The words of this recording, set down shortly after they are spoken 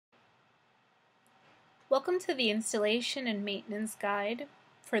Welcome to the Installation and Maintenance Guide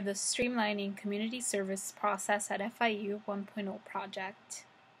for the Streamlining Community Service process at FIU 1.0 project.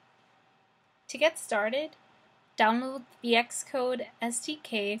 To get started, download the Xcode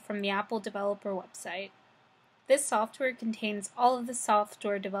SDK from the Apple developer website. This software contains all of the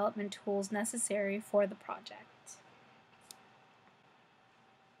software development tools necessary for the project.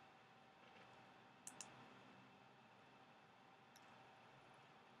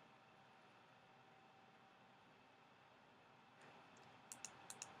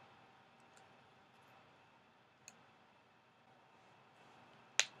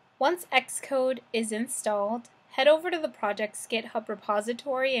 Once Xcode is installed, head over to the project's GitHub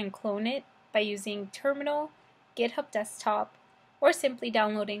repository and clone it by using Terminal, GitHub Desktop, or simply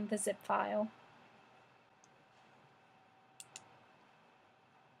downloading the zip file.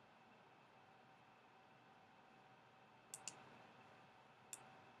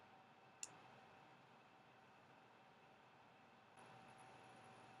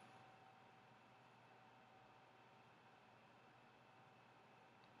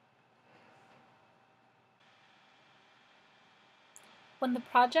 When the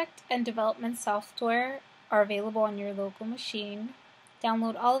project and development software are available on your local machine,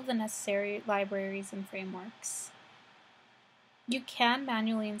 download all of the necessary libraries and frameworks. You can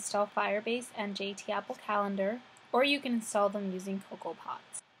manually install Firebase and JT Apple Calendar, or you can install them using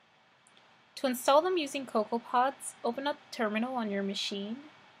CocoaPods. To install them using CocoaPods, open up Terminal on your machine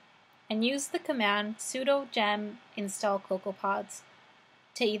and use the command sudo gem install CocoaPods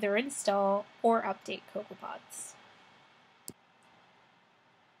to either install or update CocoaPods.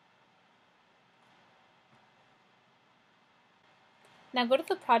 Now go to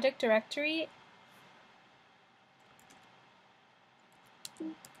the project directory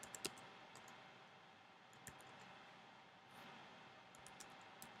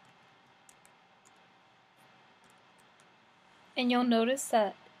and you'll notice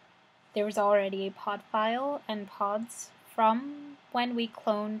that there was already a pod file and pods from when we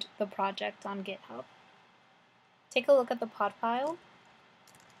cloned the project on GitHub. Take a look at the pod file.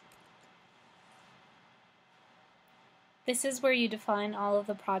 This is where you define all of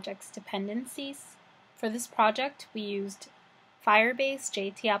the project's dependencies. For this project, we used Firebase,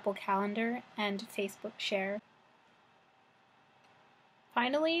 JT Apple Calendar, and Facebook Share.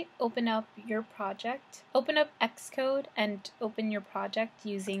 Finally, open up your project. Open up Xcode and open your project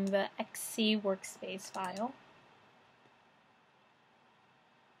using the XC workspace file.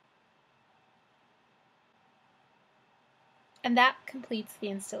 And that completes the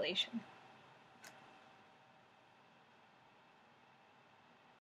installation.